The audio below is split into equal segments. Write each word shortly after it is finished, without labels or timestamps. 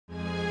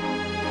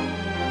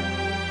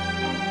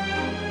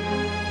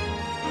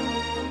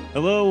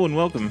Hello and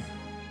welcome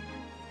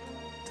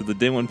to the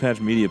Day One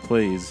Patch Media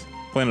Plays.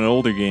 Playing an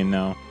older game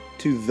now.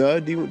 To the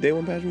Day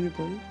One Patch Media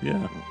Plays?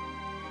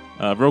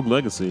 Yeah. Rogue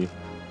Legacy.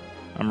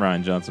 I'm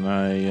Ryan Johnson.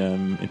 I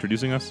am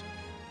introducing us.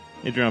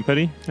 Adriano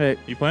Petty. Hey.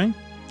 You playing?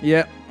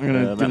 Yeah, I'm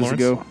going to give this a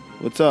go.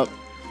 What's up?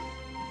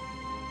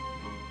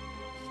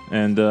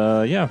 And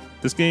yeah,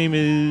 this game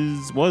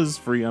was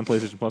free on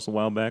PlayStation Plus a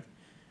while back.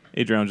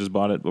 Adriano just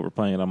bought it, but we're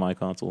playing it on my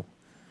console.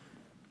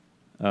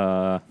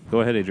 Go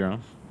ahead,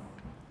 Adriano.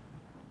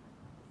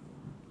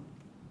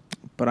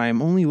 But I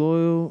am only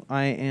loyal.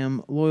 I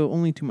am loyal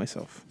only to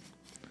myself.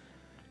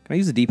 Can I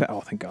use the D-pad?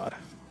 Oh, thank God.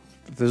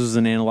 If this was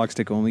an analog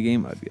stick only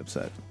game, I'd be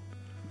upset.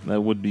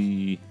 That would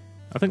be.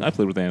 I think I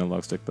played with the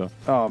analog stick though.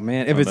 Oh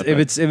man, if it's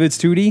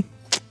 2D,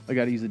 I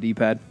got to use the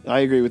D-pad. I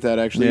agree with that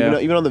actually. Yeah.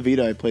 Even on the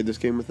Vita, I played this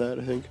game with that.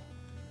 I think.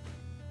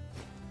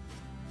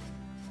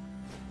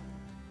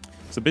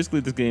 So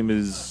basically, this game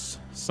is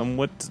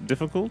somewhat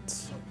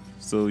difficult.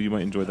 So you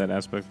might enjoy that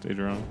aspect,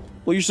 Adriano.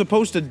 Well, you're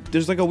supposed to.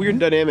 There's like a weird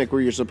dynamic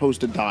where you're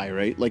supposed to die,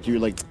 right? Like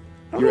you're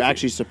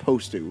actually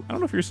supposed to. I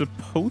don't know if you're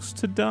supposed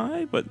to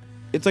die, but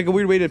It's like a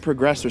weird way to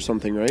progress or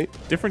something, right?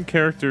 different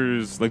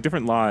characters, like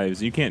different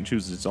lives, you can't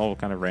choose. It's all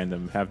kind of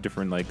random. Have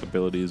different like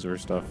abilities or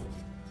stuff.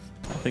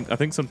 I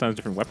think sometimes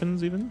different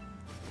weapons even.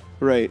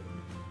 Right.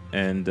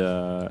 And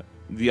the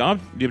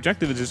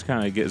objective is just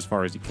kind of get as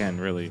far as you can,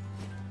 really.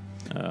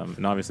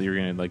 And obviously you're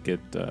gonna like get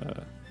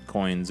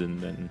coins, and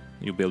then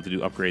you'll be able to do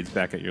upgrades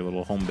back at your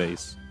little home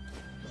base,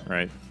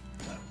 right?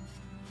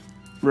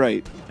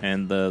 Right.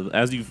 And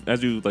as you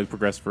like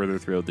progress further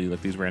throughout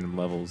these random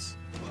levels,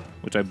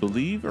 which I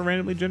believe are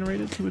randomly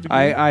generated to a degree.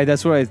 I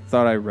that's what I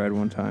thought I read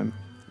one time.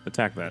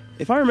 Attack that.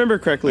 If I remember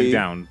correctly, Like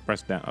down,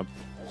 press down. Up.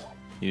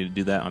 You need to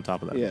do that on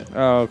top of that. yeah.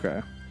 Oh,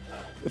 okay.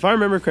 If I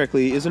remember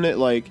correctly, isn't it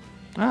like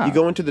Ah. you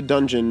go into the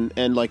dungeon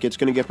and like it's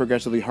going to get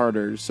progressively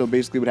harder? So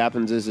basically, what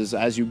happens is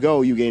as you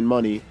go, you gain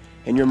money,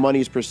 and your money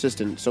is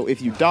persistent. So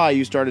if you die,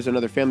 you start as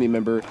another family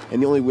member,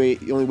 and the only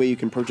way you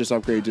can purchase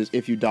upgrades is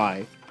if you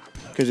die,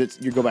 because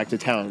you go back to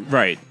town.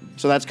 Right.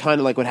 So that's kind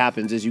of like what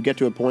happens is you get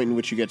to a point in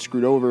which you get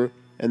screwed over,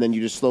 and then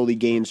you just slowly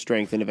gain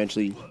strength and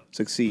eventually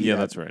succeed. Yeah,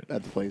 that's right.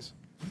 At the place.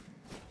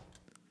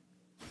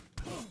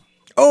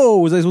 Oh,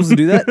 was I supposed to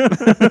do that?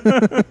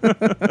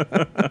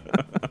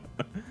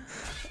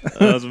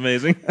 That was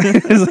amazing.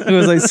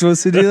 Was I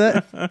supposed to do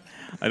that?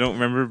 I don't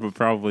remember, but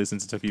probably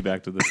since it took you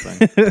back to this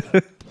thing.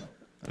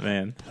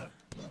 Man.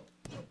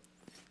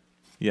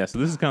 Yeah, so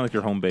this is kind of like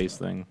your home base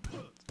thing.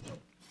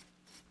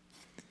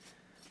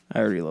 I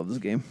already love this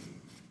game.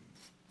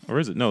 Or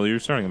is it? No, you're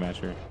starting a match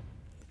here.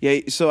 Yeah.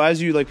 So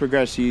as you like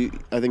progress,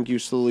 I think you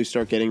slowly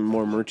start getting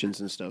more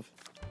merchants and stuff.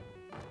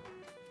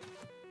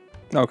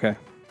 Okay.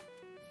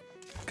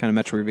 Kind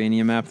of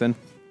Metroidvania map then.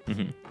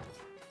 Mm-hmm.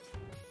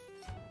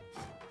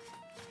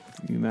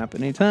 New map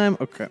at any time.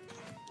 Okay.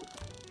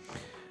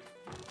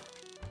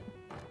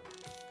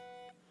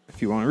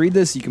 If you want to read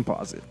this, you can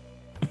pause it.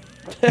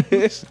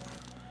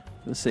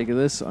 For the sake of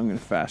this, I'm going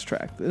to fast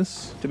track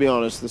this. To be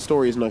honest, the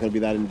story is not going to be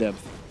that in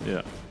depth.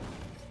 Yeah.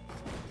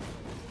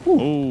 Ooh.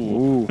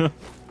 Ooh. Ooh.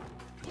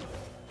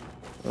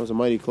 That was a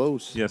mighty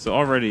close. Yeah, so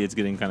already it's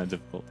getting kind of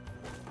difficult.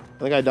 I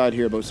think I died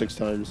here about 6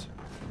 times.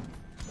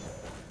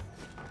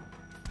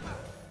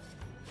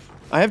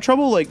 I have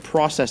trouble like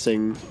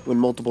processing when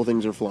multiple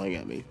things are flying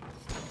at me.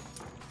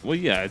 Well,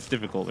 yeah, it's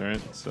difficult, right?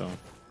 So.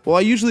 Well,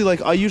 I usually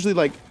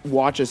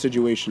watch a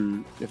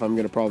situation if I'm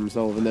gonna problem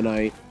solve, and then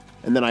I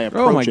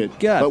approach it.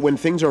 God. But when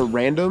things are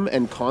random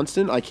and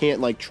constant, I can't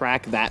like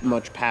track that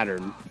much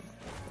pattern,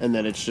 and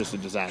then it's just a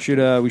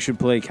disaster. We should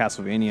play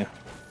Castlevania,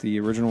 the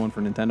original one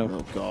for Nintendo.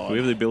 Oh God. Do we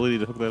have the ability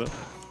to hook that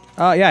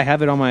up? Yeah, I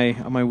have it on my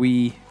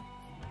Wii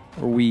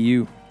or Wii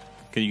U.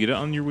 Can you get it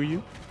on your Wii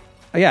U?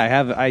 Yeah, I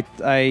have.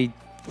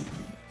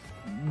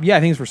 Yeah,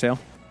 I think it's for sale.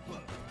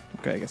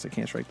 Okay, I guess I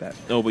can't strike that.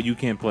 Oh, but you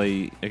can't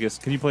play. I guess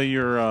can you play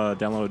your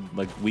download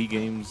like Wii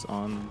games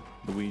on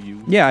the Wii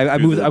U? Yeah, I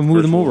moved them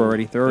virtual over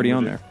already. They're already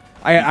on there.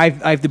 I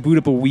have to boot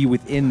up a Wii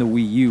within the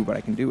Wii U, but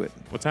I can do it.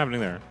 What's happening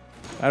there?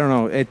 I don't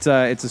know. It's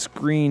a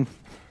screen.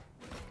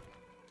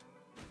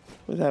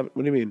 What's happening?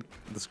 What do you mean?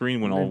 The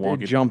screen went all It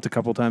wonky. jumped a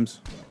couple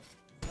times.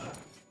 I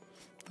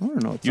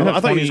don't know. You have I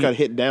thought you 20 just got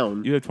hit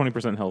down. You have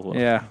 20% health left.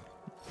 Yeah.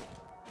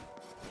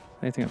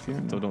 Anything up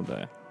here? So don't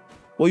die.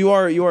 Well, you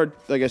are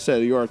like I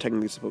said, you are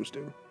technically supposed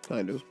to,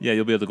 kind of. Yeah,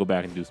 you'll be able to go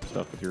back and do some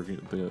stuff with your.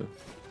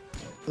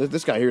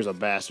 This guy here is a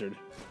bastard.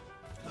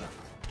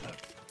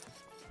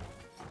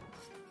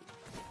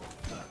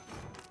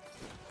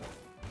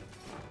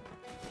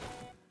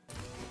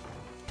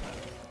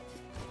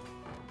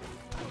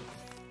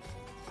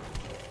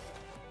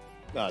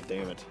 God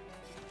damn it.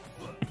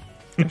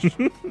 It's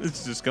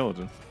just a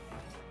skeleton.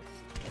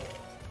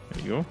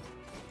 There you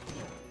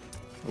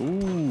go.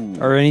 Ooh.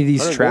 Are any of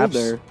these I don't know traps?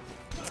 there.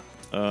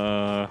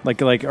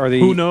 Like are they?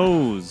 Who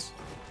knows?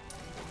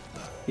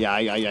 Yeah,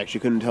 I actually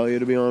couldn't tell you,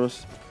 to be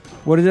honest.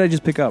 What did I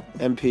just pick up?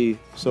 MP,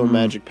 so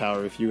magic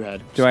power if you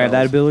had. Do I have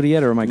that ability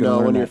yet, or am I going to No,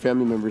 learn one of your that?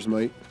 family members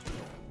might.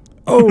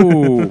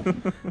 Oh,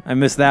 I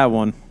missed that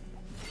one.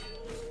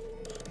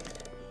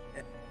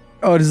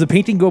 Oh, does the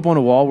painting go up on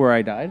a wall where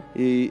I died?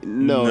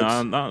 No,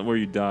 No, not where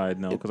you died.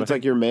 No, because it's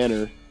like your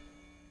manor.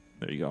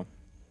 There you go.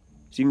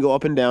 So you can go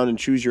up and down and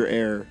choose your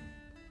heir.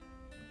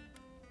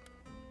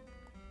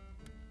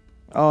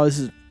 Oh, this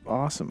is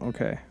awesome.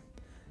 Okay.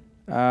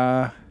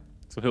 So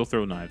he'll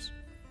throw knives.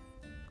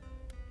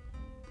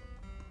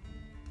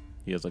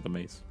 He has like a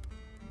mace.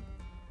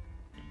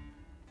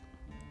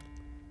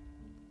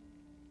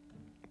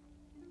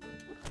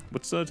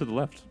 What's to the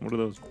left? What are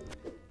those?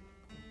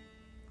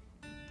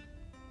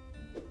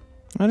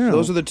 I don't know.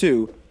 Those are the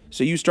two.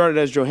 So you started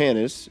as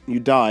Johannes. You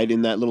died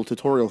in that little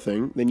tutorial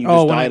thing. Then you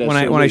just died as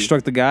Sir when I Lee.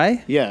 struck the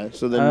guy? Yeah.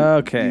 So then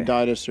Okay. you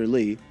died as Sir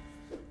Lee.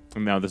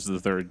 And now this is the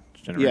third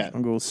generation. Yeah.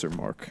 I'll go with Sir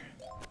Mark.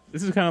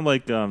 This is kind of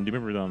like, do you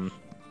remember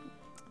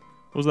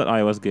what was that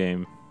iOS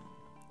game?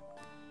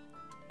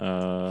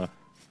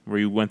 Where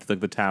you went to like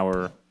the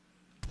tower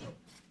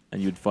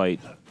and you'd fight.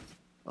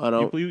 I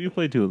don't. You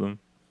played two of them.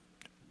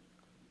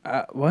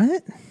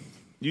 What?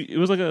 It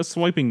was like a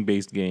swiping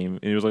based game.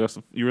 And it was like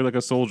you were like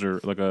a soldier,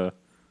 like a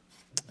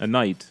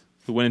knight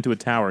who went into a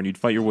tower and you'd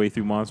fight your way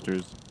through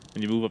monsters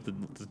and you move up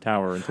the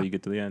tower until you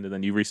get to the end and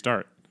then you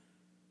restart.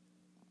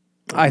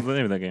 What's the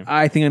name of that game?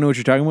 I think I know what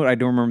you're talking about. I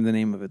don't remember the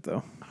name of it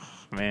though.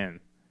 Man.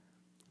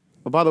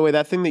 Well, by the way,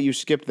 that thing that you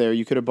skipped there,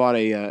 you could have bought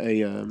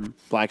a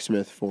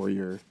blacksmith for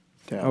your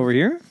town. Over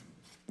here?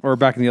 Or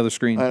back in the other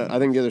screen? I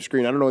think the other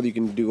screen. I don't know whether you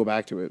can go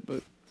back to it,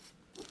 but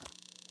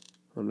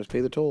I'm just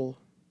pay the toll.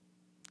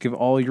 Give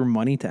all your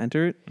money to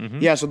enter it? Mm-hmm.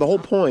 Yeah. So the whole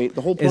point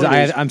is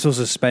I'm supposed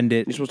to spend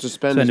it. You're supposed to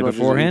spend as it much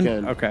beforehand? as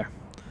you can. Okay.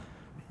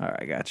 All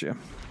right, gotcha.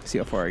 See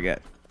how far I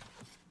get.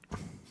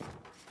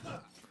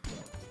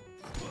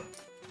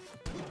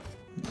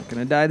 Not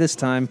gonna die this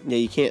time. Yeah,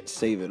 you can't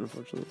save it,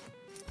 unfortunately.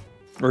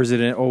 Or is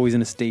it always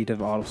in a state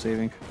of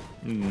auto-saving?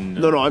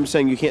 No, I'm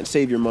saying you can't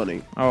save your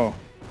money. Oh.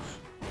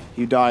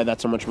 You die,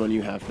 that's how much money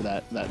you have for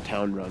that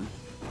town run.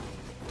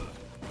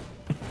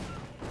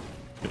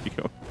 There you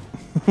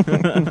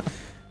go.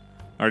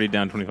 Already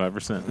down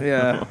 25%.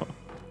 Yeah.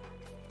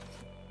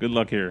 Good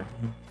luck here.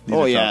 These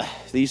Oh, are yeah.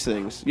 tough. These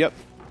things. Yep.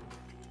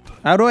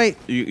 How do I...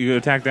 You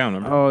attack down,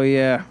 remember? Oh,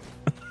 yeah.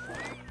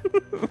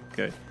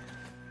 Okay.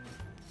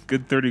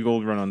 Good 30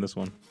 gold run on this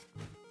one.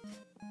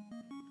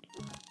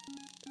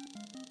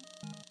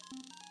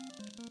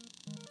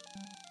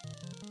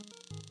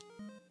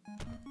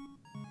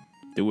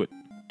 Do it.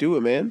 Do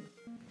it, man.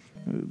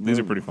 These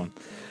are pretty fun.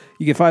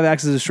 You get 5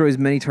 axes to destroy as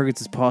many targets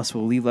as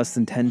possible. Leave less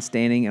than 10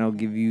 standing, and I'll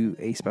give you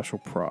a special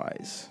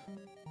prize.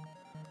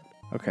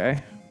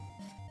 Okay.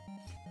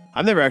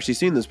 I've never actually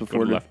seen this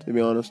before, Go left. to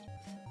be honest.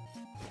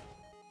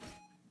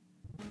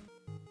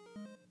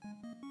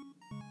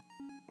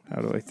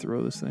 How do I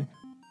throw this thing?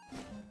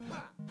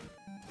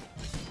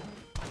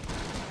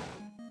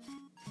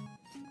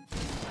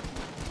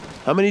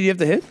 How many do you have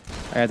to hit?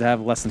 I had to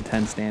have less than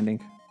 10 standing.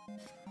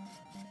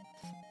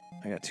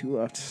 I got 2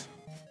 left.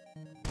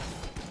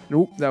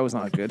 Nope, that was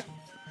not good.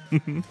 I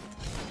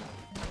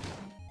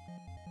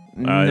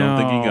don't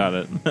think you got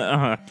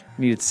it.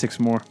 Needed 6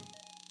 more.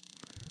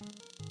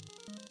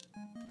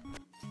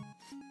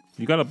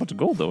 You got a bunch of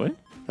gold, though, eh?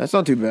 That's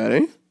not too bad,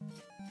 eh?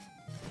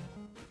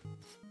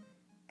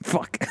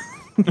 Fuck.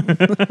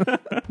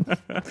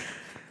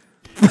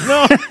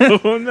 No,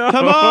 no.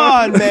 Come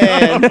on,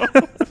 man.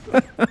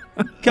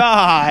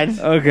 God.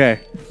 Okay.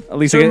 At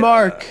least Sir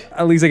Mark.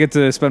 At least I get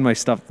to spend my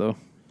stuff though.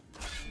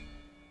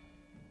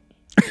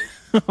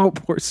 Oh,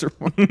 poor Sir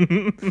Mark.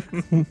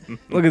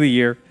 Look at the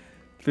year.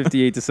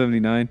 58 to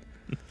 79.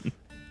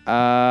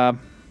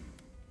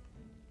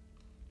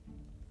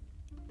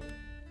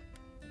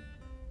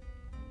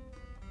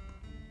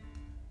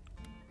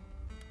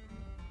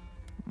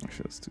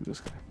 Actually, let's do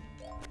this guy.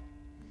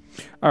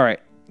 All right.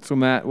 So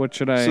Matt, what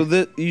should I?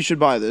 So you should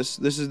buy this.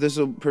 This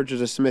will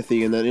purchase a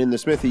smithy, and then in the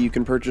smithy you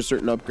can purchase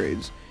certain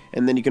upgrades,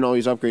 and then you can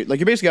always upgrade. Like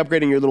you're basically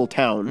upgrading your little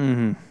town.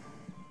 Mm-hmm.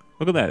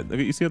 Look at that. Look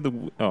at, you see how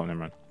the... Oh, never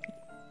mind.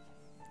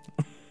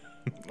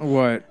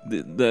 What?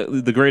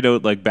 The grayed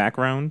out like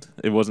background,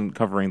 it wasn't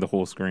covering the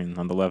whole screen.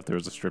 On the left, there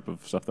was a strip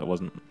of stuff that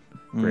wasn't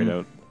grayed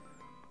out.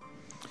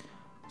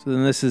 So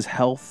then this is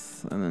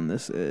health, and then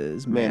this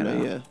is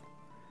mana. Yeah.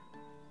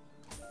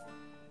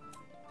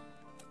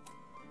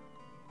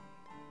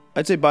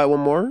 I'd say buy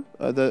one more.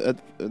 Buy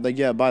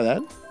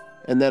that,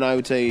 and then I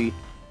would say,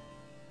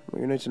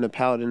 your knights and a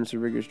paladin to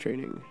rigorous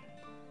training.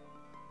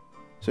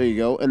 So you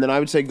go, and then I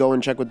would say go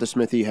and check what the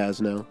smith he has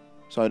now.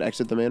 So I'd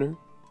exit the manor,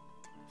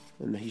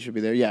 and he should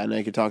be there. Yeah, and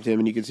I could talk to him,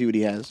 and you can see what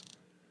he has.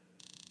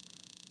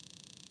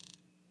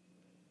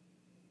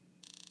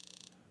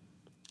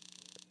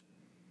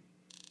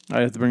 I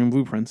have to bring him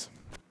blueprints.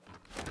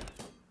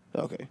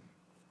 Okay,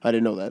 I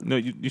didn't know that. No,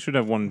 you should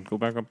have one. Go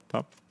back up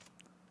top.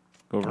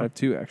 Go over. I have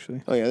 2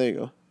 actually. Oh yeah, there you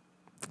go.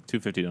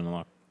 250 to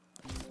unlock.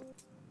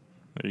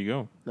 There you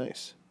go.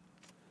 Nice.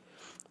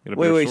 Get a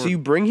Wait. better So sword. you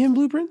bring him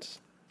blueprints?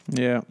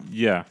 Yeah.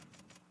 Yeah.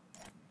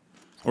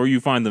 Or you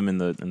find them in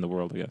the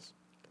world, I guess.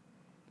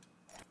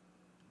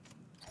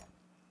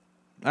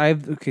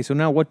 Okay, so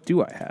now what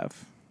do I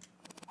have?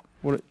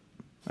 What?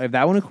 I have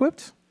that one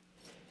equipped?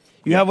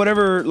 You have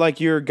whatever like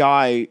your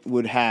guy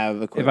would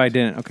have equipped. If I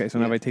didn't, okay. So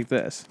now if I take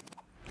this,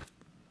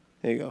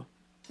 There you go.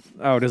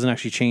 oh, it doesn't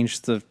actually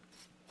change the.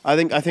 I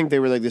think they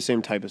were like the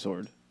same type of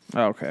sword.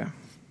 Oh, okay.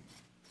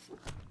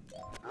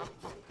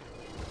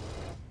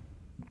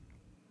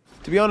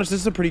 To be honest, this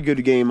is a pretty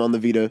good game on the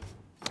Vita.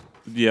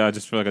 Yeah,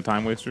 just for like a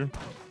time waster.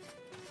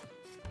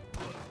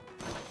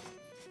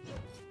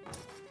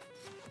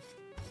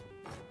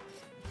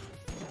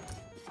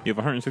 You have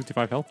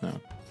 165 health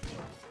now.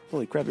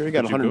 Holy crap! You already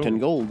got Where'd you 110 go?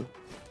 gold.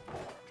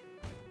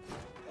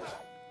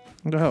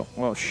 What the hell?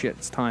 Well, shit.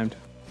 It's timed.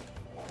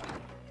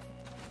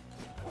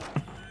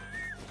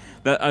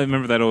 That I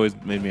remember that always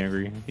made me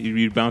angry.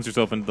 You'd bounce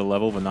yourself into the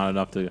level, but not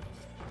enough to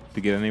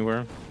get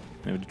anywhere.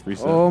 And it would just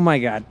reset. Oh my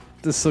god,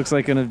 this looks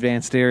like an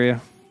advanced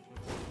area.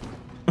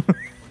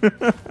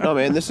 No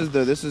man, this is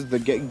the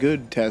get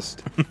good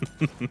test.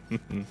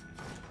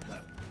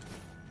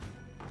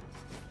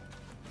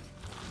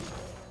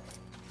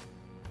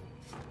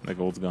 That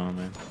gold's gone,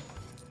 man.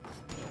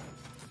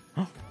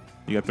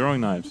 You got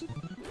throwing knives.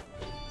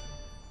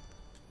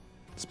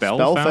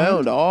 Spell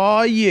found.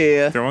 Oh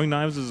yeah. Throwing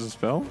knives is a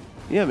spell?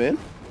 Yeah, man.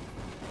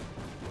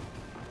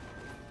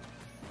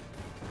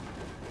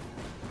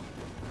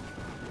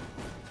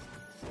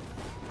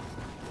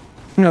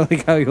 I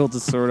like how he holds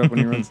his sword up when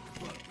he runs.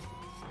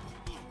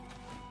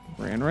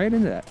 Ran right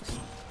into that.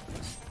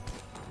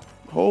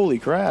 Holy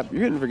crap!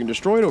 You're getting freaking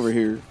destroyed over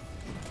here.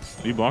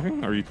 Are you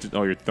blocking? Or are you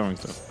you're throwing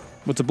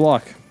stuff? What's a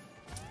block?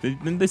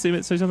 Didn't they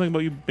say something about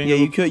you being Yeah,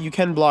 able- you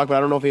can block, but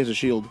I don't know if he has a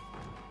shield.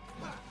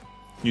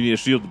 You need a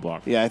shield to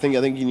block. Yeah, I think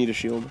you need a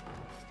shield.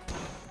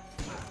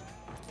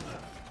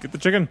 Get the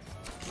chicken.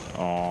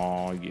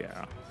 Oh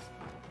yeah.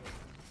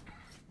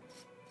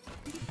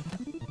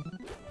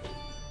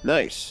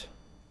 Nice.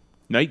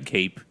 Night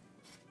cape.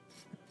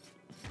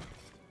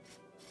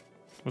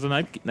 What's a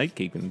night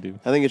cape gonna do?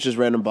 I think it's just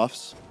random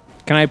buffs.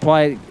 Can I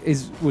apply?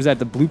 Was that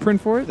the blueprint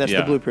for it? That's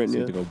the blueprint. So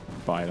you Yeah. have to go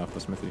buy it off the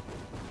smithy.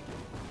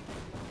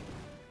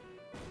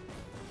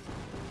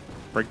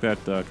 Break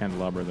that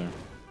candelabra there.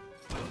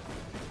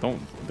 Don't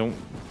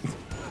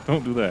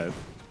don't do that.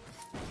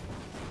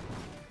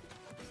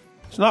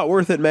 It's not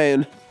worth it,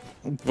 man.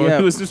 Well, Yeah.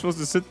 he was just supposed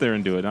to sit there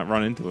and do it, not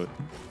run into it.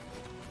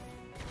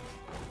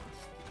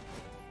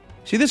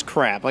 See this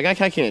crap? Like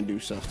I can't do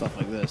stuff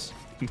like this.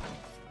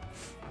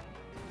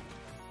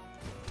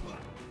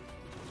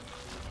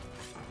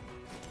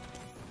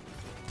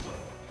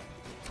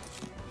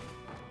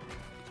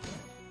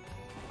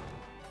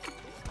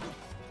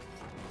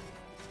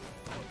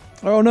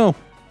 Oh no!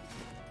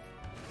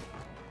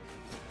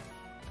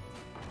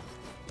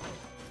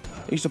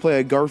 I used to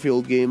play a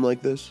Garfield game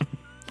like this.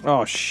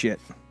 Oh shit!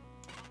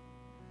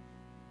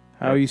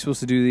 How are you supposed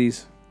to do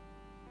these?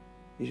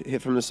 You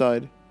hit from the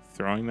side.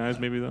 Throwing knives,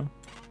 maybe though.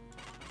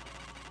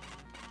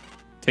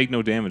 Take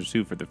no damage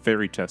too for the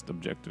fairy test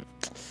objective.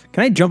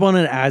 Can I jump on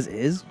it as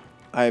is?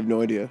 I have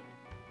no idea.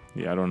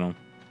 Yeah, I don't know.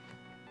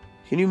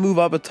 Can you move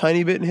up a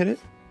tiny bit and hit it?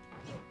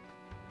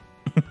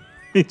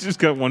 He just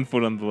got 1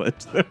 foot on the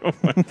ledge there. Oh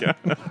my god.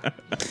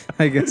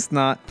 I guess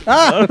not.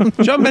 Ah!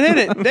 Jump and hit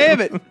it!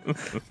 Damn it!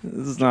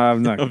 This is not.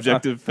 I'm not.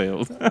 Objective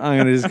failed. I'm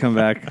gonna just come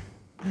back.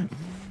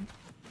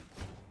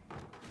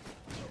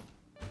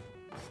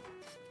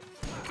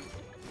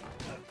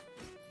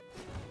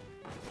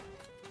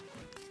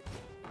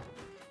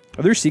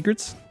 Are there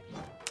secrets?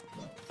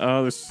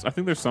 I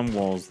think there's some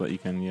walls that you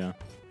can, yeah.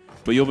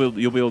 But you'll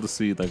be able to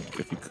see like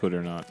if you could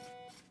or not.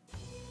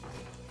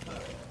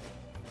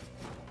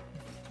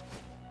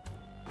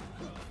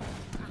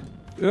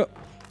 Yep.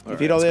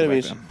 Defeat all the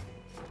enemies.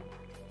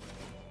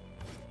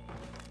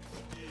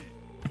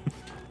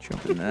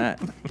 Jump in that.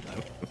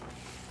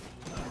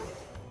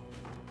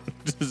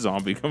 Just a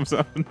zombie comes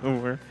out of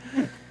nowhere.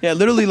 Yeah,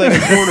 literally like a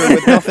corner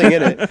with nothing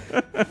in it.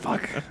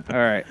 Fuck. All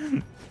right.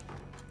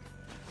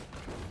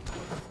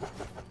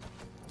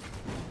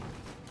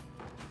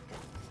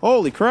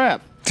 Holy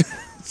crap!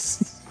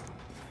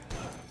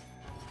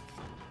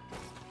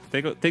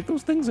 Take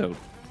those things out.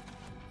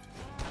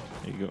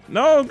 There you go.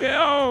 No, okay.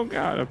 Oh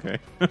god, okay.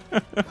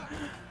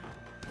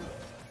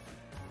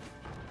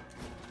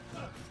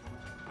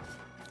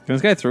 Can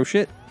this guy throw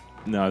shit?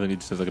 No, I think he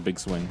just has like a big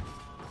swing.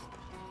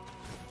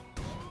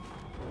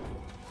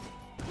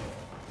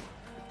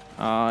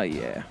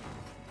 Yeah.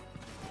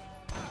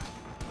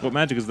 What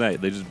magic is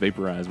that? They just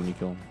vaporize when you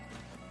kill them.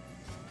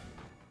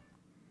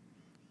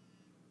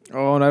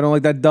 Oh, and I don't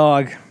like that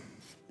dog.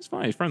 He's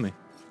fine. He's friendly.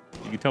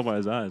 You can tell by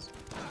his eyes.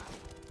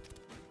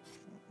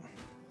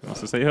 He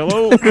wants to say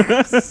hello.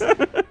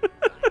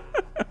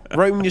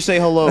 Right when you say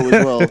hello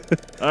as well.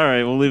 All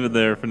right, we'll leave it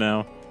there for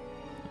now.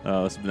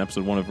 This has been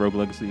episode 1 of Rogue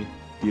Legacy.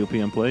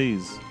 DOPM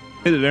Plays.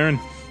 Hit it, Aaron.